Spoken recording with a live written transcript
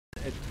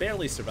it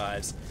barely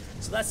survives.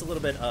 So that's a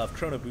little bit of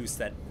chrono boost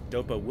that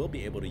Dopa will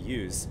be able to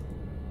use.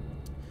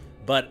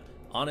 But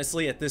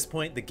honestly, at this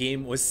point, the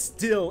game was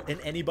still in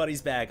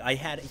anybody's bag. I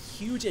had a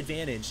huge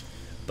advantage,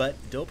 but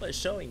Dopa is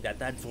showing that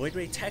that Void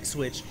Ray tech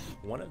switch,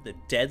 one of the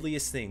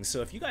deadliest things.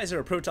 So if you guys are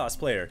a Protoss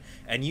player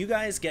and you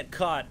guys get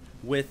caught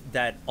with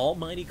that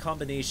almighty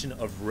combination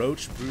of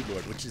Roach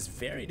Broodlord, which is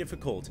very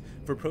difficult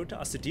for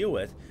Protoss to deal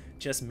with,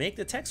 just make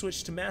the tech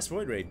switch to mass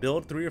Void Ray.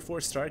 Build 3 or 4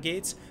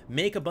 Stargates,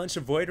 make a bunch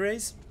of Void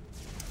Rays,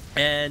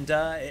 and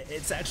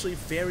it's actually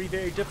very,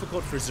 very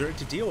difficult for Zerg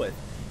to deal with.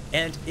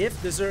 And if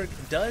the Zerg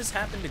does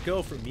happen to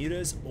go for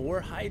Mutas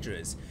or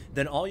Hydras,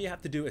 then all you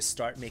have to do is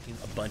start making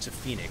a bunch of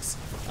Phoenix.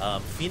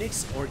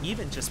 Phoenix or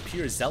even just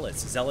pure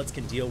Zealots. Zealots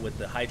can deal with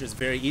the Hydras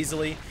very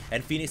easily,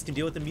 and Phoenix can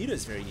deal with the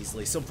Mutas very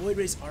easily. So Void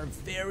Rays are a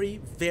very,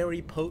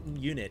 very potent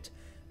unit,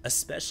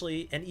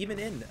 especially, and even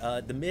in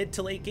the mid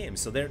to late game.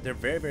 So they're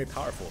very, very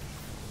powerful.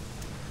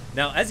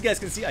 Now, as you guys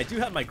can see, I do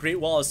have my Great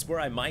Wall of Spore.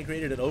 I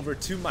migrated it over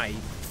to my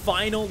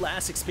final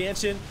last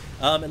expansion.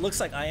 It looks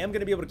like I am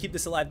going to be able to keep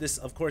this alive. This,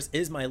 of course,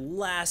 is my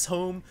last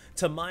home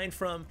to mine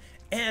from.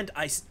 And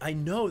I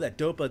know that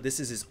Dopa, this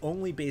is his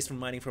only base from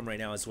mining from right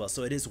now as well.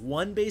 So it is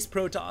 1 base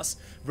Protoss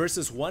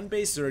versus 1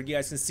 base Zerg. You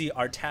guys can see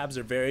our tabs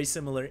are very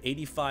similar.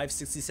 85,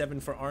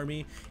 67 for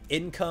Army.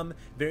 Income,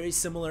 very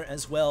similar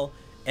as well.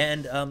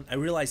 And I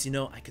realized, you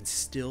know, I can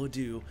still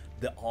do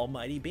the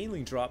almighty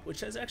Baneling drop,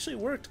 which has actually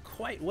worked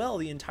quite well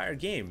the entire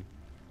game.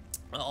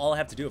 All I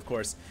have to do, of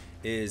course,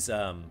 is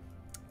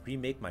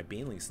remake my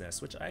Baneling's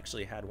nest, which I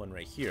actually had one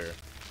right here.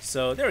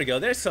 So there we go.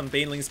 There's some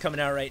Banelings coming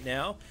out right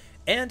now.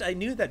 And I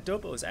knew that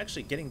Dopa was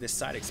actually getting this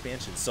side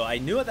expansion. So I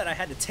knew that I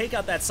had to take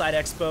out that side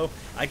expo.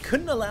 I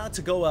couldn't allow it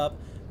to go up,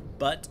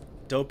 but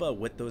Dopa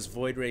with those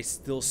Void Rays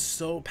still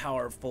so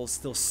powerful,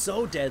 still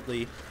so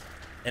deadly.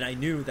 And I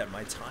knew that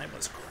my time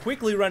was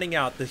quickly running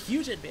out. The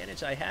huge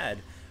advantage I had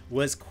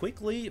was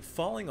quickly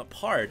falling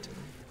apart.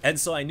 And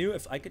so I knew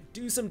if I could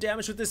do some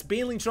damage with this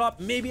Baneling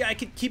drop, maybe I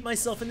could keep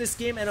myself in this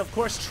game and of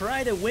course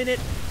try to win it.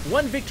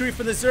 1 victory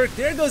for the Zerg.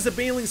 There goes the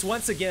Banelings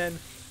once again.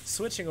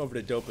 Switching over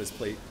to Dopa's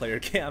player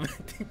cam, I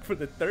think for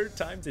the 3rd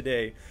time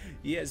today,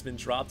 he has been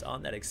dropped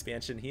on that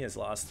expansion. He has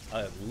lost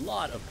a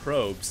lot of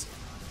probes.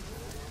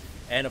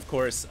 And of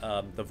course,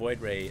 the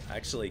Void Ray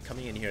actually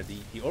coming in here,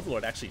 the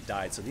Overlord actually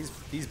died, so these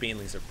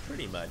Banelings are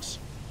pretty much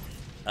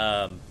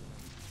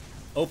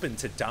open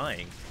to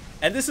dying.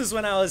 And this is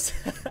when I was,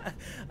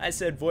 I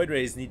said Void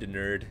Rays need a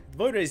nerd.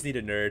 Void Rays need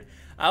a nerd.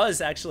 I was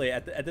actually,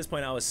 at this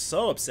point, I was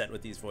so upset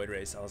with these Void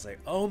Rays. I was like,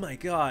 oh my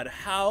god,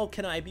 how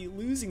can I be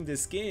losing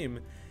this game?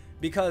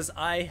 Because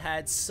I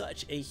had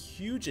such a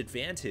huge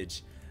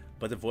advantage,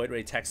 but the Void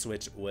Ray tech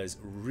switch was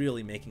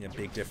really making a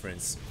big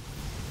difference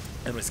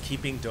and was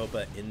keeping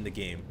Dopa in the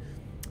game.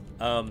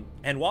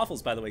 And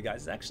Waffles, by the way,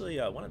 guys, is actually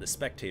one of the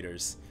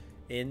spectators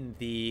in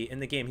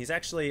the game. He's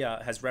actually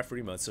has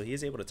referee mode, so he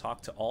is able to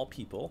talk to all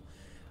people.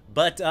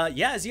 But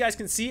yeah, as you guys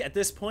can see at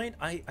this point,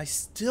 I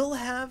still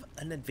have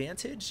an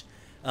advantage.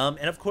 And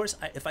of course,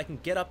 if I can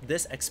get up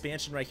this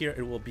expansion right here,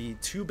 it will be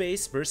 2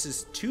 base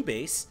versus 2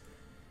 base.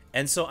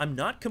 And so I'm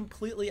not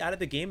completely out of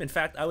the game. In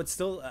fact, I would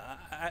still,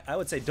 I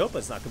would say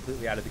Dopa's not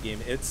completely out of the game.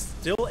 It's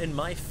still in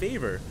my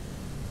favor,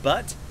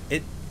 but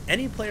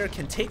any player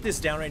can take this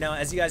down right now.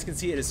 As you guys can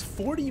see, it is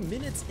 40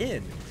 minutes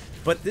in,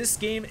 but this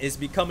game is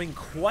becoming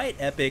quite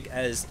epic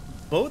as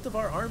both of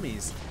our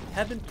armies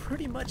have been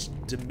pretty much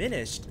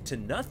diminished to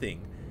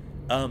nothing.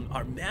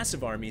 Our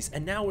massive armies,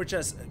 and now we're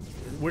just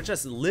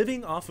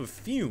living off of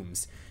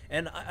fumes.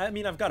 And I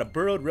mean, I've got a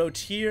burrowed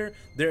roach here.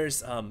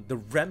 There's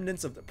the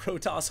remnants of the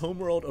Protoss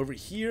homeworld over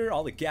here.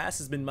 All the gas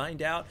has been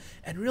mined out,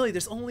 and really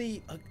there's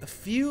only a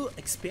few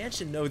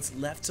expansion nodes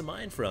left to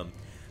mine from.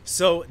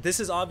 So this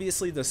is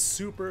obviously the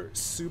super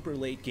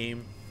late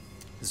game,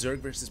 Zerg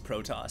versus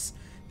Protoss.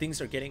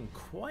 Things are getting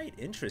quite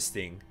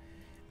interesting.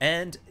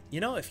 And you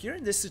know, if you're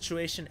in this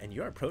situation and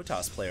you're a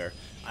Protoss player,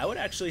 I would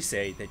actually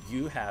say that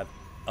you have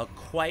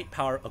quite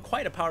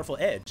a powerful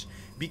edge,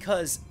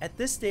 because at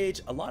this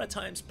stage a lot of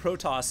times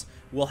Protoss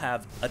will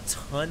have a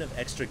ton of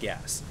extra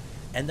gas,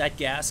 and that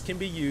gas can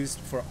be used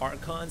for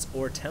Archons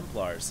or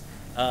Templars.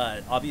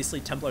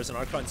 Obviously Templars and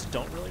Archons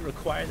don't really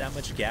require that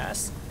much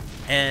gas,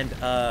 and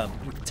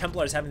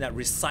Templars having that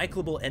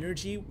recyclable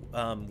energy,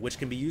 which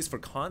can be used for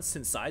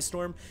constant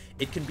Psystorm,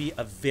 it can be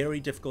a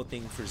very difficult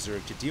thing for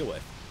Zerg to deal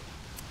with.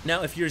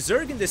 Now, if you're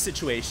Zerg in this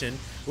situation,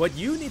 what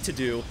you need to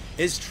do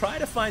is try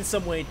to find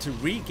some way to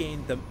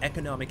regain the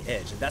economic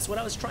edge. And that's what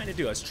I was trying to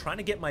do. I was trying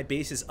to get my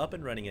bases up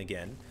and running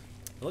again.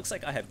 It looks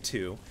like I have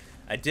 2.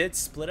 I did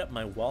split up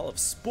my wall of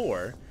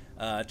Spore,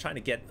 trying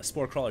to get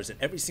Spore Crawlers at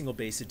every single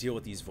base to deal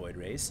with these Void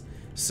Rays.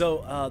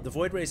 So the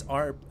Void Rays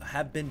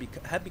have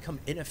become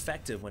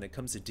ineffective when it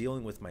comes to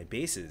dealing with my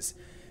bases.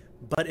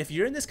 But if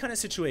you're in this kind of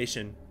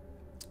situation,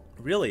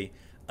 really,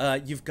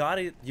 you've got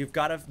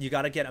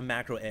to get a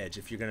macro edge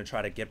if you're going to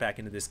try to get back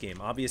into this game.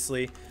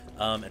 Obviously,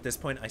 at this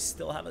point, I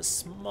still have a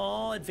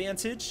small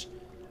advantage,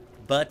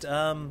 but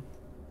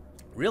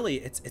really,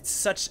 it's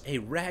such a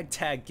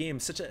ragtag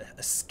game, such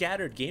a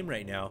scattered game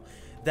right now,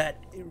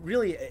 that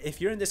really, if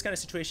you're in this kind of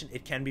situation,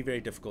 it can be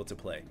very difficult to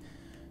play.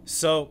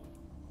 So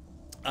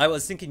I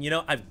was thinking, you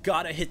know, I've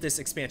got to hit this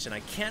expansion.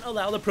 I can't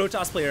allow the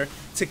Protoss player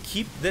to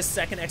keep this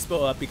second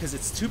expo up because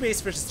it's 2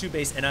 base versus 2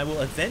 base, and I will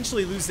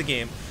eventually lose the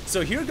game.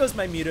 So here goes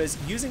my mutas,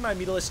 using my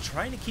mutalists,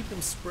 trying to keep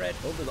them spread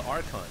over the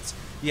Archons.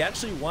 You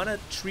actually want to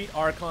treat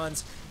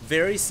Archons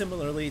very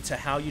similarly to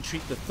how you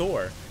treat the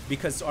Thor,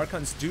 because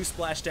Archons do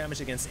splash damage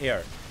against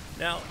air.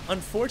 Now,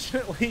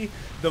 unfortunately,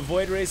 the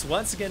Void Rays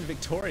once again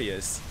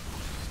victorious,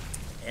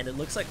 and it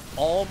looks like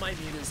all my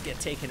mutas get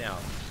taken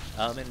out.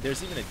 And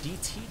there's even a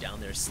DT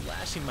down there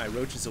slashing my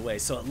roaches away.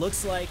 So it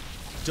looks like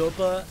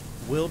Dopa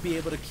will be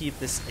able to keep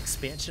this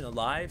expansion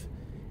alive.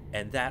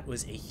 And that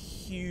was a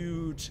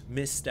huge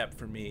misstep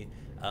for me.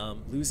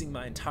 Losing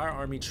my entire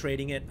army,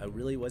 trading it. I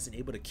really wasn't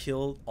able to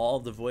kill all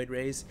of the Void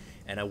Rays.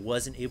 And I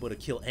wasn't able to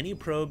kill any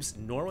probes,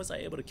 nor was I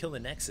able to kill the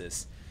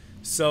Nexus.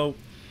 So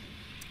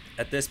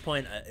at this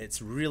point,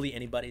 it's really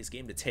anybody's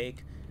game to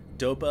take.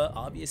 Dopa,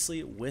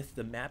 obviously, with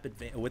the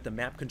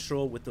map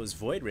control, with those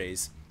Void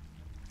Rays.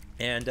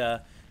 And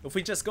if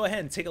we just go ahead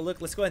and take a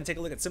look, let's go ahead and take a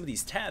look at some of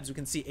these tabs. We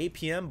can see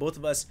APM, both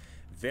of us,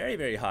 very,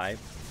 very high.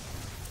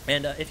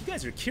 And if you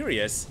guys are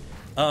curious,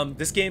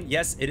 this game,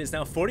 yes, it is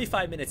now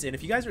 45 minutes in.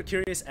 If you guys are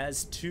curious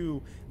as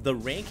to the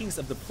rankings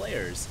of the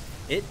players,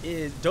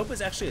 Dopa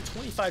is actually a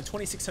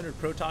 2600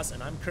 Protoss,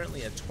 and I'm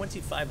currently at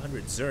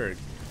 2500 Zerg.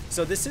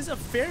 So this is a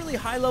fairly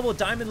high-level,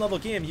 diamond-level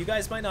game. You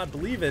guys might not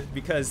believe it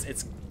because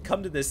it's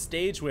come to this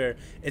stage where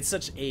it's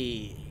such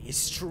a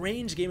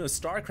strange game of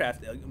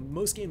StarCraft.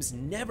 Most games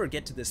never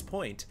get to this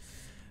point.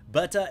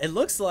 But it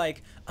looks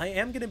like I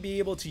am going to be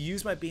able to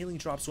use my Baneling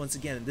drops once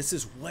again, and this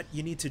is what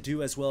you need to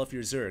do as well if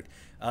you're Zerg.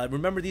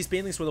 Remember, these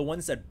Banelings were the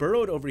ones that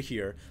burrowed over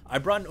here. I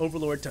brought an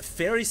Overlord to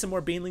ferry some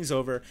more Banelings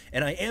over,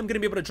 and I am going to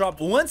be able to drop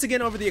once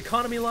again over the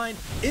economy line.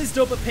 Is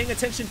Dopa paying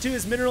attention to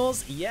his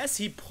minerals? Yes,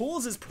 he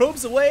pulls his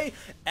probes away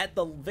at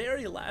the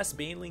very last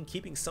Baneling,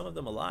 keeping some of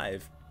them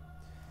alive.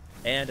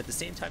 And at the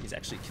same time, he's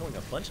actually killing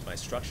a bunch of my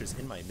structures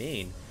in my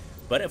main.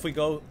 But if we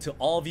go to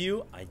all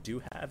view, I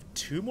do have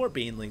 2 more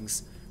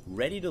Banelings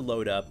ready to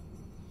load up,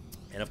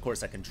 and of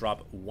course I can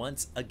drop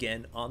once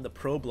again on the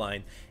probe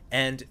line.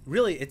 And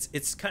really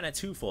it's kind of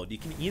twofold. You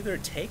can either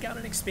take out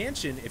an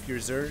expansion if you're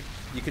Zerg,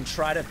 you can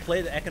try to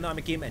play the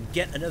economic game and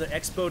get another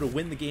expo to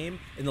win the game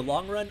in the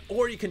long run,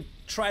 or you can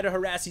try to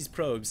harass these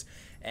probes.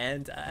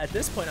 And at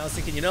this point I was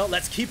thinking, you know,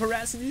 let's keep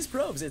harassing these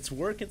probes. It's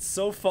working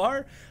so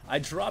far. I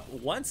drop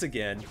once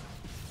again,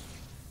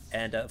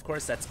 and of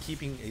course that's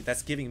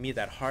giving me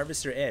that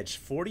harvester edge.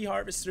 40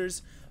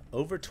 harvesters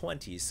over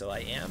 20, so I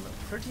am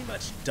pretty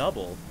much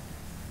double,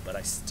 but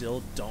I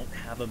still don't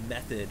have a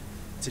method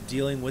to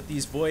dealing with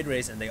these Void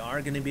Rays, and they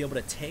are going to be able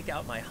to take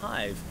out my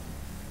hive.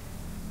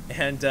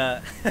 And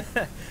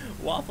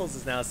Waffles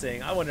is now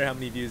saying, I wonder how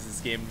many views this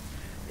game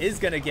is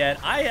going to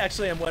get. I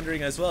actually am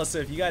wondering as well, so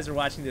if you guys are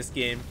watching this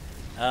game,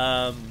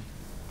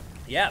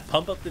 yeah,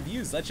 pump up the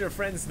views, let your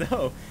friends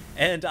know.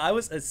 And I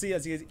was, as you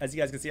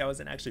guys can see, I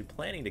wasn't actually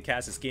planning to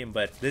cast this game,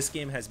 but this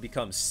game has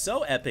become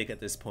so epic at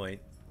this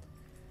point.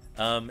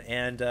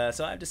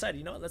 So I've decided,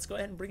 you know what, let's go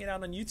ahead and bring it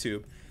out on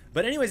YouTube.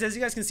 But anyways, as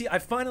you guys can see, I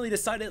finally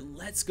decided,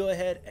 let's go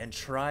ahead and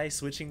try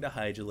switching to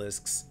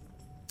Hydralisks.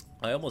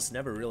 I almost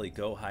never really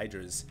go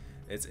Hydras.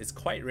 It's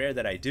quite rare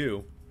that I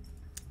do.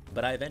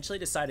 But I eventually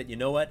decided, you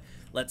know what,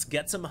 let's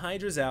get some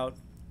Hydras out,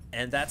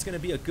 and that's going to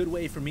be a good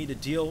way for me to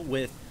deal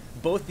with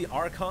both the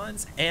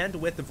Archons and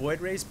with the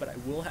Void Rays, but I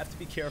will have to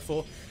be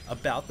careful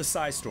about the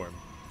Psystorm.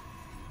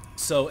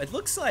 So it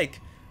looks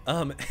like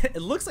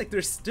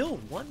there's still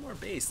one more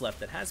base left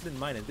that has been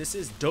mined. This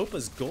is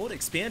Dopa's gold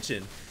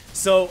expansion.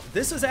 So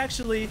this is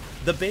actually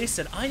the base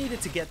that I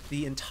needed to get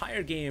the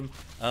entire game.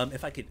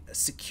 If I could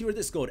secure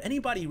this gold,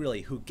 anybody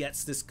really who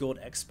gets this gold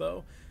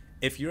expo,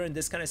 if you're in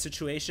this kind of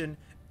situation,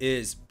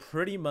 is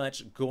pretty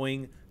much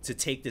going to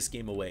take this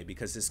game away,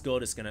 because this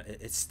gold is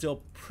it's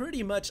still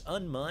pretty much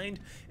unmined.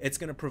 It's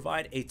gonna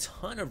provide a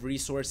ton of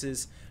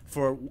resources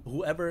for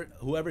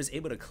whoever's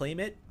able to claim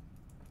it.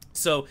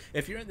 So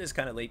if you're in this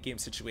kind of late game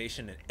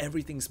situation and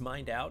everything's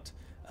mined out,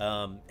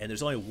 and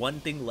there's only one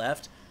thing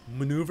left,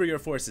 maneuver your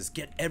forces,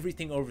 get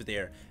everything over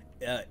there.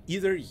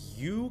 Either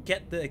you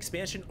get the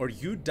expansion, or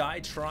you die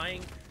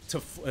trying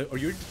to,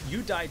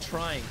 you die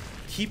trying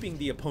keeping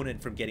the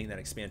opponent from getting that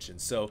expansion.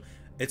 So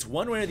it's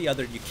one way or the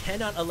other. You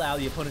cannot allow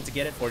the opponent to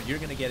get it, or you're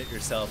going to get it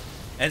yourself.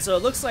 And so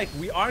it looks like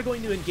we are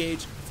going to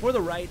engage for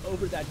the right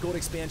over that gold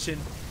expansion.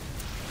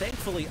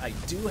 Thankfully, I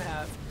do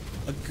have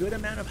a good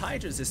amount of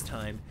Hydras this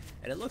time,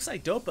 and it looks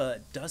like Dopa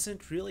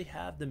doesn't really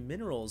have the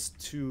minerals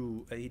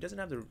to, he doesn't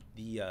have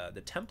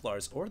the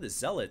Templars or the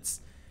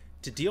Zealots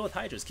to deal with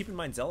Hydras. Keep in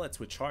mind, Zealots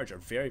with charge are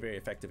very, very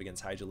effective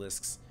against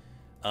Hydralisks.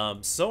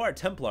 So are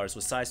Templars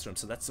with Psystorm,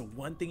 so that's the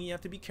one thing you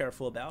have to be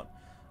careful about,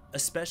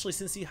 especially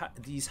since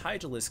these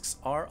Hydralisks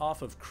are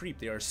off of creep.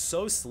 They are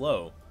so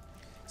slow,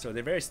 so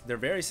they're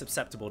very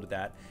susceptible to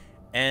that.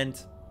 And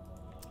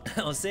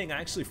I was saying,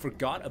 I actually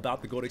forgot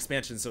about the gold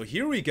expansion, so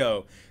here we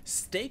go.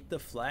 Stake the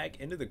flag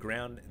into the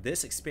ground.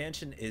 This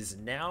expansion is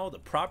now the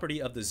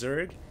property of the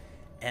Zerg,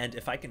 And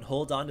if I can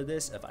hold on to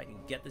this, if I can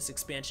get this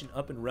expansion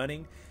up and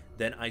running,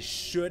 then I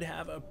should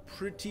have a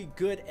pretty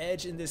good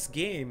edge in this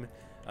game.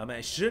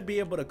 I should be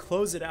able to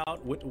close it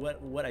out with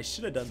what I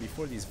should have done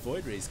before these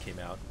Void Rays came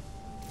out.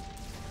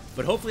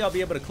 But hopefully I'll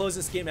be able to close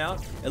this game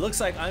out. It looks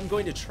like I'm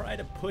going to try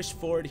to push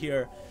forward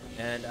here.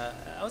 And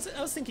I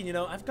was thinking, you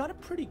know, I've got a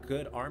pretty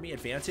good army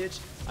advantage.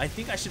 I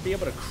think I should be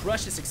able to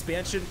crush this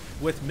expansion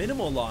with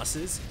minimal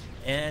losses.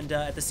 And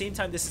at the same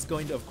time, this is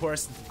going to, of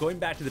course, going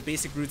back to the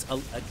basic roots,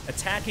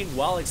 attacking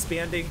while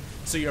expanding,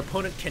 so your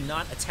opponent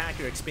cannot attack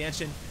your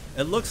expansion.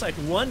 It looks like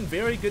one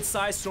very good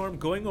size storm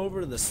going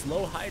over to the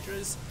slow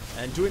hydras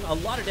and doing a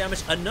lot of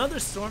damage. Another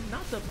storm,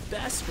 not the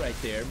best right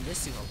there,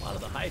 missing a lot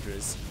of the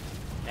hydras.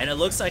 And it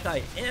looks like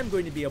I am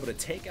going to be able to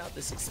take out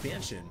this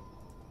expansion.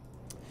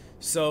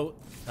 So,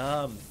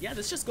 yeah,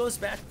 this just goes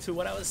back to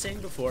what I was saying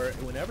before.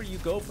 Whenever you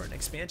go for an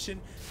expansion,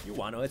 you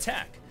want to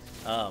attack.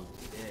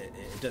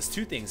 It does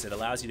two things. It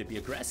allows you to be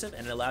aggressive,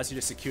 and it allows you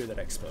to secure that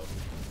expo.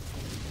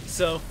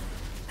 So,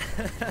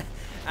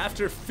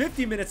 after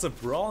 50 minutes of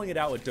brawling it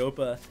out with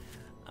Dopa,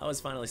 I was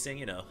finally saying,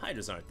 you know,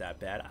 Hydras aren't that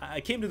bad.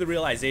 I came to the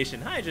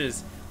realization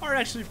Hydras are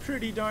actually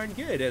pretty darn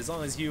good as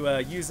long as you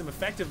use them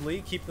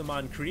effectively, keep them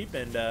on creep,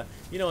 and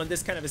you know, in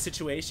this kind of a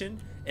situation,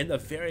 in the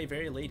very,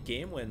 very late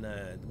game when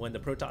the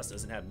Protoss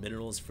doesn't have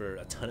minerals for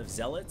a ton of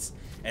Zealots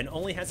and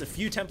only has a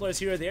few Templars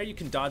here or there, you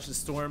can dodge the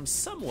storm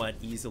somewhat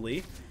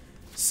easily.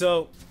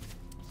 So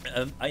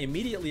I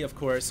immediately, of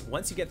course,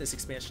 once you get this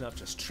expansion up,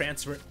 just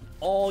transfer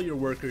all your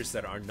workers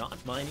that are not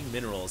mining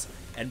minerals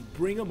and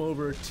bring them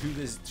over to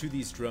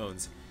these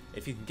drones.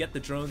 If you can get the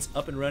drones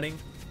up and running,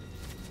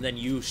 then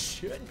you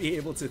should be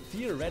able to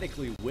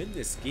theoretically win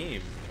this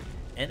game.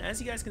 And as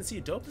you guys can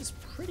see, Dope is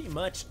pretty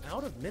much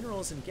out of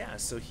minerals and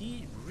gas, so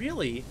he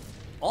really,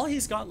 all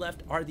he's got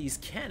left are these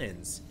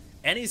cannons,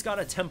 and he's got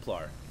a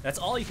Templar. That's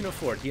all he can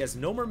afford. He has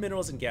no more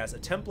minerals and gas, a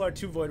Templar,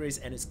 2 Void Rays,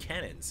 and his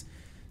cannons.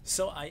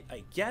 So I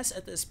guess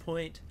at this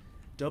point,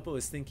 Dopo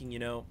is thinking, you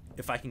know,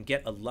 if I can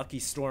get a lucky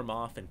storm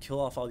off and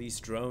kill off all these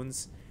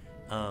drones,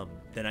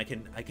 then I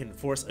can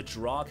force a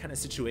draw kind of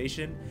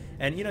situation.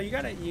 And you know, you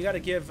gotta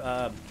give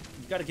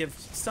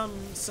some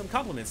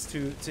compliments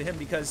to him,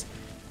 because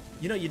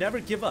you know, you never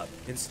give up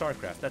in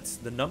StarCraft. That's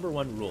the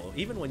 #1 rule.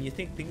 Even when you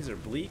think things are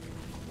bleak,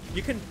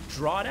 you can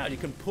draw it out. You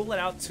can pull it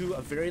out to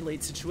a very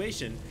late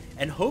situation,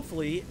 and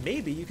hopefully,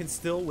 maybe you can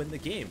still win the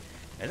game.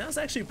 And that was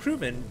actually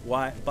proven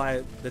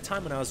by the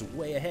time when I was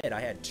way ahead. I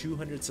had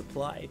 200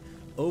 supply,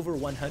 over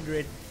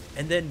 100,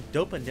 and then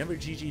Dopa never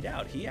GG'd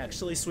out. He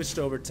actually switched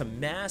over to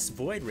mass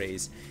Void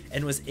Rays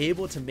and was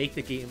able to make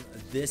the game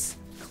this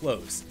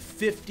close,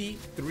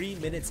 53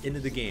 minutes into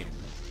the game.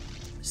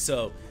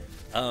 So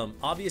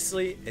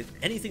obviously,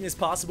 anything is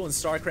possible in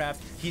StarCraft.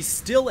 He's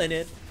still in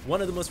it. One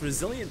of the most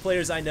resilient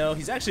players I know.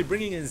 He's actually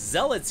bringing in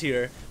Zealots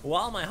here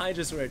while my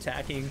Hydras were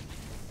attacking,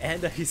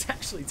 and he's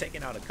actually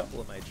taken out a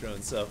couple of my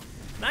drones. So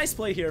nice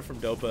play here from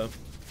Dopa.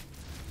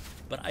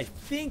 But I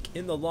think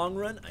in the long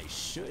run, I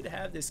should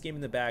have this game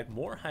in the bag.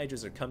 More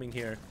Hydras are coming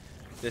here.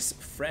 This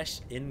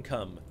fresh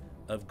income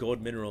of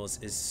gold minerals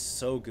is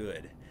so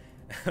good.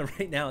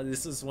 Right now,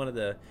 this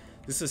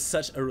is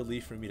such a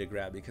relief for me to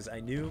grab, because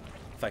I knew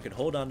if I could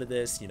hold on to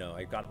this, you know,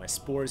 I got my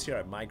spores here.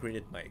 I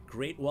migrated my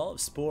Great Wall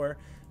of Spore,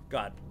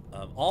 got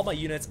all my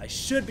units. I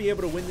should be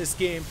able to win this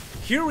game.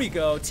 Here we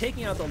go,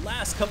 taking out the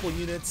last couple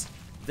units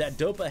that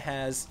Dopa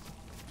has.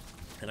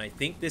 And I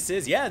think this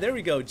is, yeah, there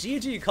we go.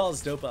 GG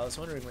calls Dopa. I was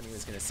wondering when he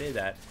was going to say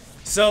that.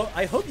 So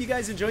I hope you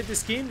guys enjoyed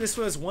this game. This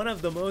was one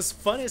of the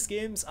most funnest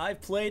games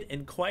I've played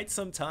in quite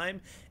some time.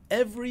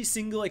 Every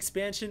single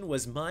expansion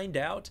was mined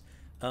out.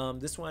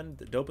 This one,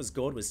 Dopa's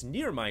gold, was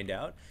near mined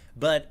out,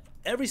 but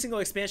every single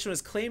expansion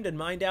was claimed and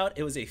mined out.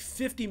 It was a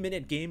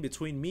 50-minute game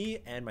between me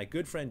and my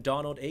good friend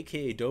Donald,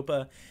 aka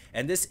Dopa,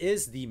 and this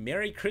is the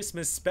Merry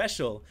Christmas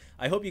special.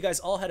 I hope you guys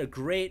all had a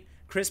great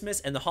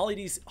Christmas, and the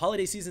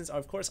holiday seasons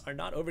of course are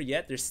not over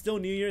yet. There's still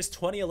New Year's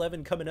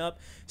 2011 coming up,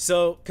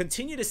 so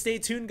continue to stay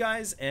tuned,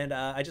 guys. And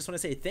I just want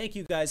to say thank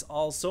you guys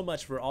all so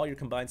much for all your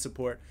combined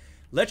support.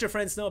 Let your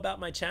friends know about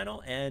my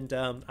channel, and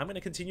I'm going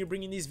to continue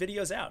bringing these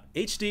videos out.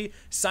 HD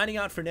signing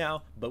out for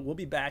now, but we'll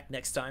be back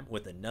next time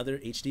with another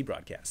HD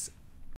broadcast.